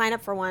should sign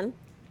up for one,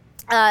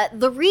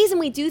 the reason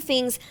we do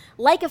things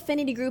like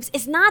affinity groups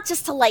is not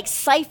just to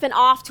siphon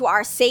off to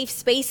our safe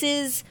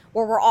spaces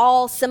where we're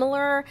all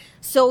similar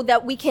so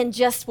that we can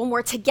just, when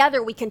we're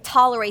together, we can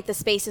tolerate the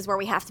spaces where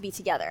we have to be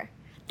together.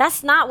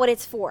 That's not what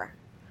it's for.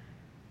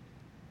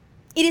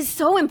 It is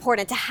so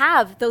important to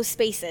have those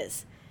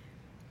spaces.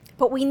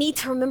 But we need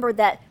to remember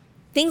that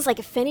things like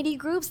affinity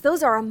groups,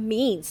 those are a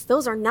means.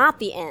 Those are not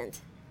the end.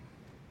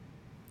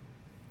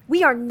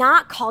 We are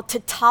not called to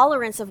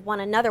tolerance of one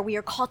another. We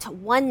are called to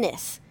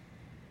oneness.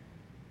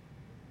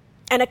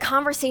 And a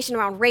conversation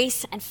around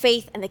race and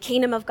faith and the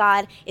kingdom of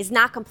God is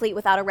not complete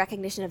without a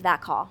recognition of that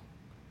call.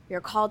 We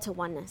are called to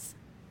oneness.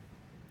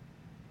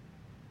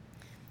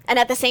 And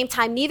at the same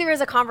time, neither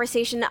is a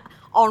conversation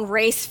on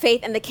race,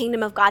 faith, and the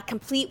kingdom of God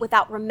complete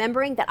without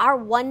remembering that our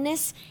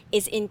oneness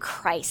is in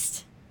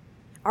Christ.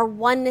 Our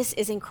oneness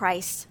is in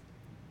Christ.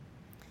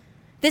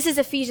 This is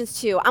Ephesians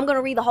 2. I'm going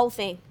to read the whole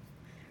thing.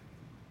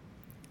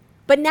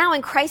 But now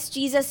in Christ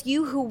Jesus,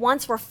 you who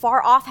once were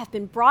far off have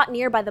been brought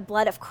near by the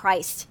blood of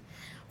Christ.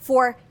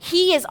 For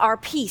he is our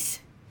peace.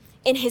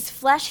 In his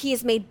flesh, he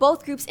has made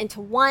both groups into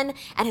one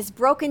and has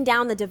broken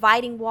down the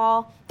dividing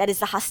wall that is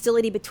the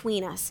hostility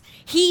between us.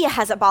 He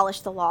has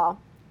abolished the law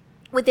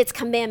with its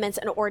commandments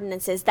and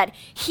ordinances, that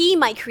he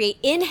might create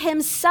in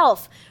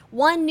himself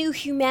one new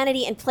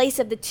humanity in place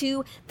of the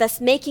two, thus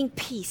making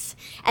peace,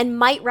 and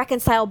might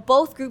reconcile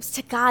both groups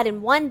to God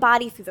in one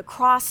body through the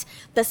cross,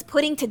 thus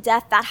putting to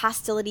death that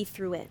hostility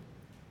through it.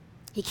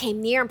 He came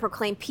near and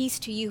proclaimed peace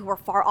to you who were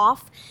far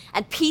off,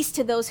 and peace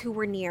to those who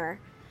were near.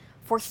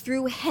 For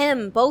through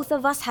him, both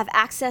of us have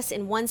access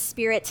in one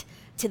spirit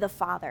to the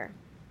Father.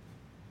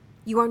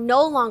 You are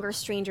no longer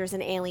strangers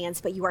and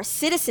aliens, but you are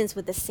citizens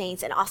with the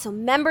saints and also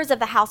members of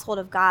the household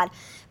of God,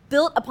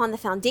 built upon the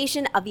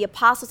foundation of the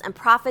apostles and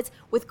prophets,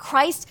 with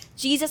Christ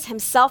Jesus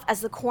himself as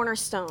the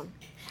cornerstone.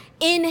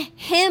 In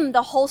him,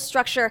 the whole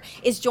structure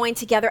is joined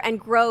together and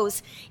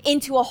grows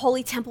into a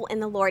holy temple in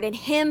the Lord. In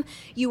him,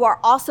 you are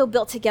also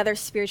built together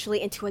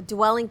spiritually into a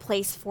dwelling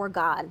place for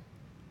God.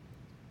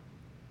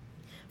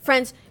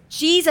 Friends,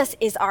 Jesus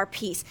is our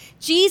peace.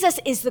 Jesus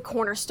is the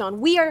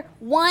cornerstone. We are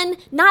one,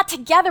 not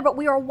together, but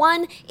we are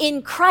one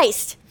in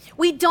Christ.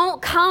 We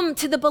don't come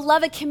to the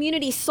beloved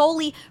community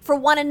solely for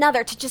one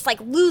another, to just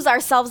lose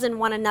ourselves in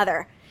one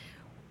another.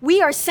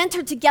 We are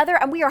centered together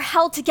and we are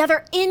held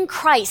together in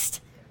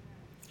Christ.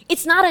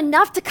 It's not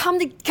enough to come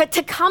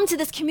to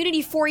this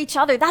community for each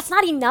other. That's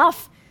not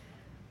enough.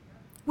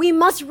 We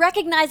must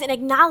recognize and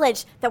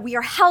acknowledge that we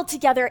are held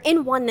together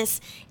in oneness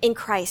in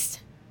Christ.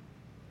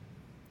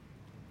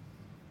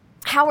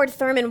 Howard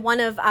Thurman, one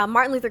of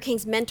Martin Luther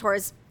King's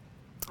mentors,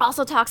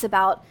 also talks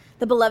about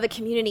the beloved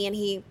community, and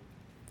he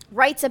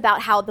writes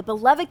about how the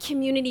beloved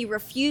community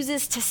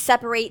refuses to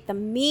separate the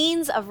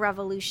means of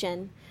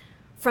revolution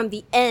from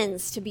the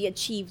ends to be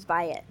achieved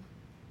by it.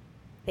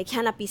 They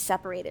cannot be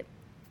separated.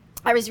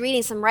 I was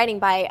reading some writing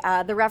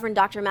by the Reverend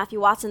Dr.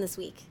 Matthew Watson this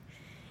week,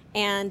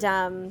 And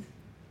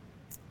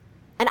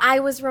I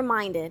was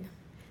reminded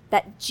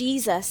that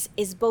Jesus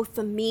is both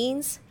the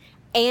means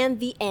and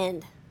the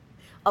end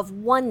of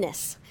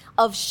oneness,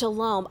 of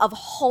shalom, of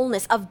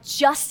wholeness, of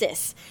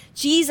justice.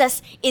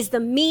 Jesus is the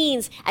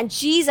means and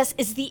Jesus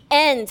is the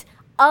end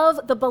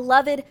of the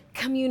beloved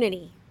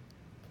community.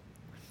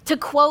 To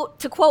quote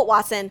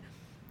Watson,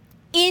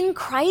 in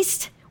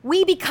Christ,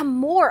 we become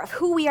more of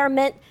who we are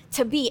meant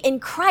to be. In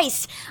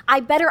Christ, I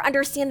better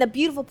understand the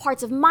beautiful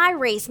parts of my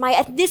race, my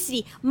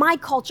ethnicity, my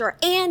culture,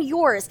 and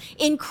yours.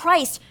 In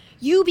Christ,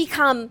 you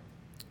become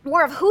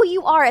more of who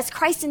you are as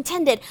Christ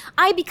intended.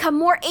 I become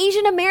more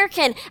Asian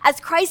American as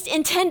Christ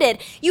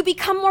intended. You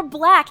become more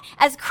Black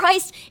as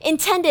Christ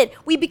intended.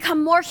 We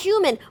become more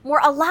human, more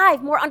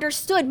alive, more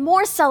understood,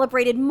 more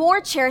celebrated, more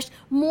cherished,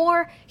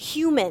 more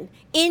human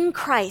in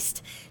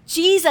Christ.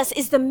 Jesus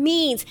is the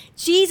means.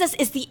 Jesus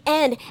is the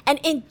end.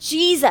 And in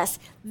Jesus,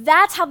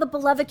 that's how the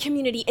beloved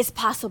community is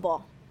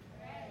possible.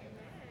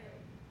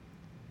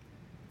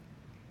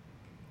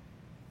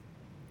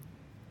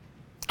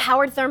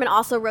 Howard Thurman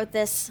also wrote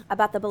this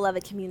about the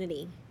beloved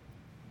community.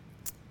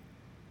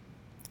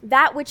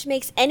 That which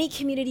makes any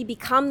community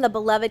become the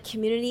beloved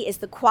community is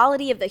the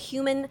quality of the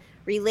human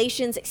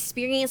relations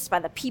experienced by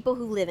the people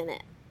who live in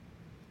it.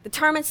 The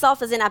term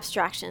itself is an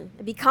abstraction.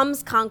 It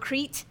becomes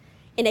concrete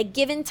in a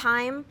given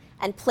time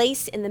and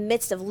place in the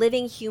midst of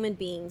living human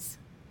beings.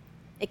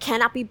 It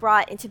cannot be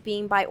brought into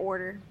being by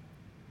order.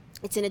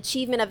 It's an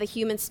achievement of the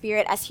human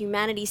spirit as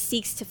humanity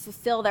seeks to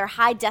fulfill their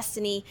high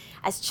destiny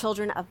as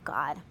children of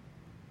God.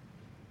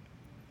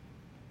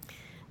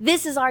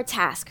 This is our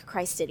task,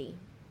 Christ City.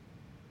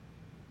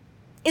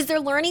 Is there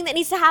learning that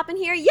needs to happen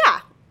here?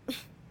 Yeah.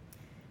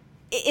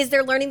 Is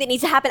there learning that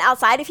needs to happen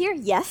outside of here?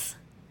 Yes.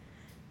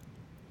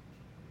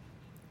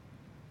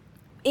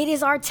 It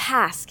is our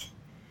task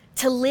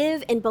to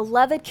live in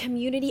beloved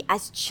community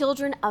as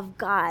children of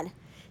God,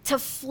 to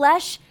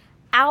flesh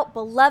out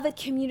beloved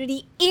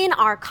community in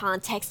our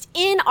context,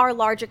 in our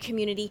larger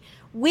community,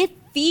 with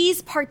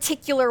these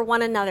particular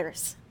one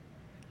another's.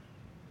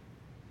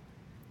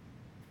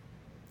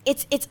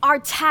 It's our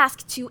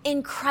task to,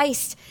 in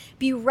Christ,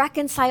 be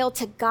reconciled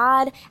to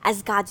God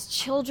as God's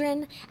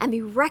children and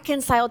be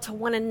reconciled to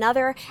one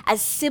another as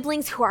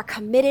siblings who are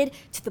committed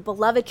to the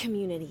beloved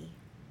community.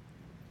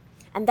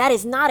 And that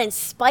is not in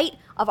spite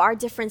of our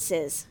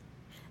differences.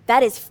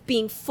 That is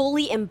being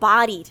fully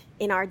embodied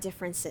in our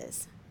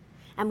differences.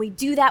 And we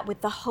do that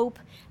with the hope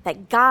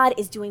that God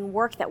is doing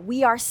work that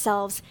we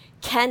ourselves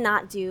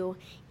cannot do,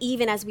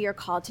 even as we are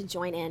called to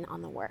join in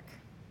on the work.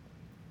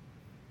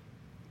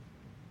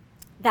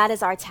 That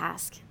is our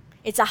task.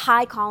 It's a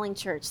high calling,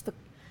 church.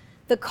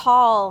 The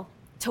call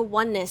to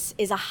oneness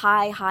is a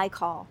high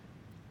call.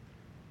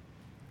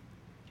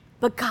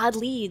 But God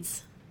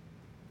leads.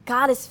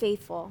 God is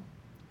faithful.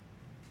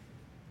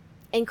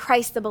 In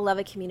Christ, the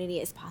beloved community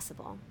is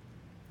possible.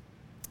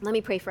 Let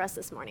me pray for us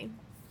this morning.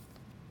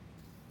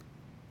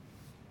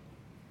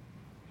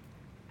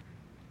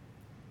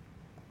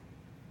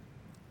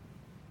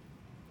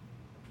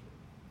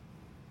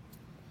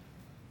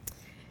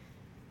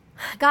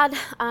 God,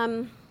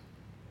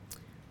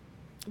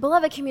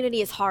 beloved community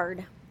is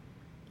hard.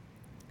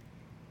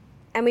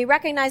 And we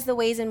recognize the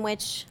ways in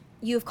which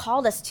you've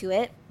called us to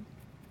it.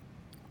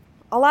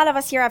 A lot of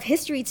us here have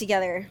history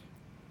together.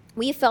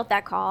 We've felt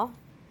that call.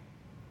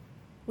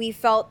 We've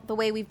felt the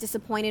way we've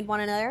disappointed one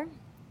another.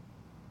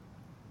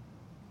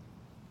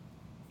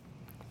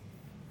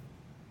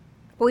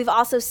 But we've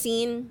also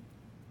seen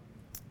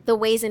the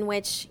ways in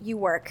which you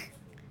work,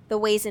 the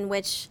ways in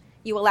which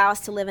you allow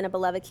us to live in a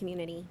beloved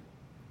community.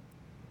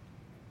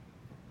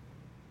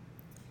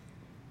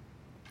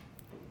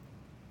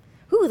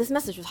 Ooh, this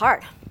message was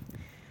hard.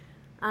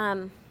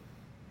 God,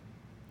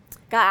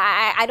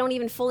 I don't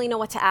even fully know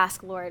what to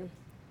ask, Lord.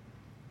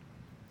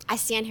 I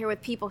stand here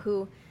with people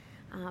who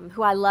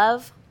I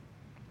love,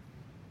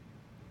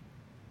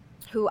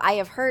 who I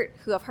have hurt,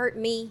 who have hurt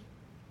me.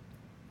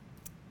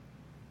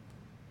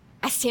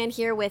 I stand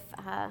here with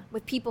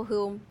people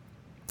who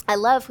I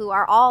love, who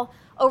are all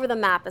over the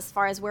map as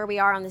far as where we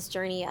are on this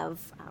journey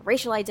of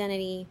racial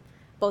identity,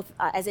 both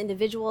as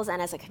individuals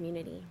and as a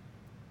community.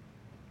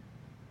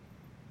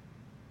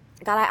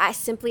 God, I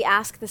simply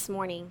ask this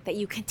morning that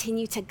you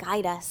continue to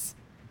guide us.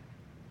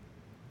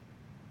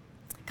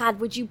 God,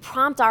 would you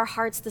prompt our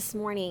hearts this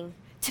morning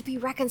to be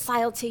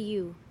reconciled to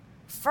you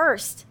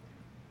first?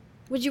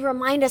 Would you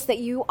remind us that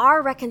you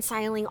are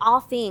reconciling all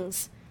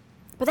things,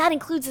 but that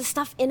includes the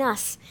stuff in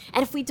us.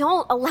 And if we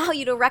don't allow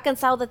you to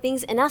reconcile the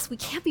things in us, we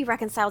can't be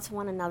reconciled to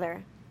one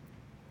another.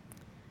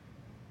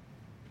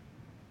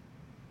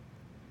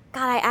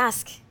 God, I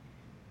ask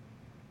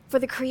for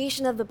the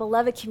creation of the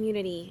beloved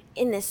community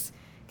in this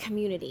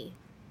community,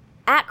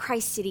 at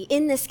Christ City,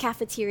 in this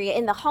cafeteria,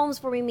 in the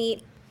homes where we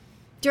meet,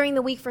 during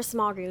the week for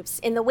small groups,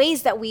 in the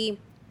ways that we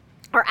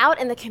are out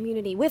in the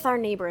community with our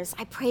neighbors.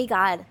 I pray,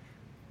 God,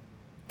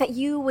 that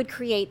we would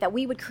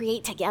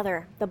create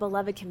together the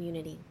beloved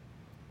community.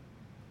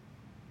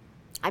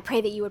 I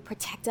pray that you would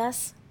protect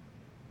us.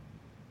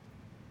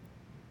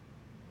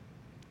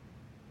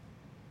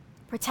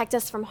 Protect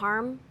us from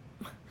harm.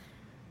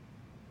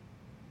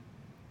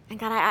 And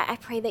God, I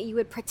pray that you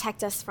would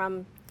protect us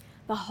from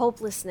the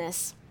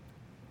hopelessness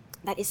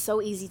that is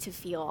so easy to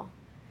feel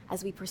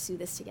as we pursue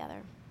this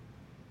together.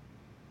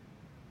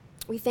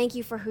 We thank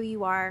you for who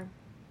you are.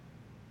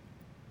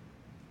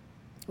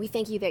 We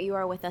thank you that you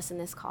are with us in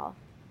this call.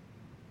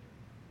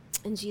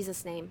 In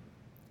Jesus' name,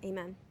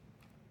 amen.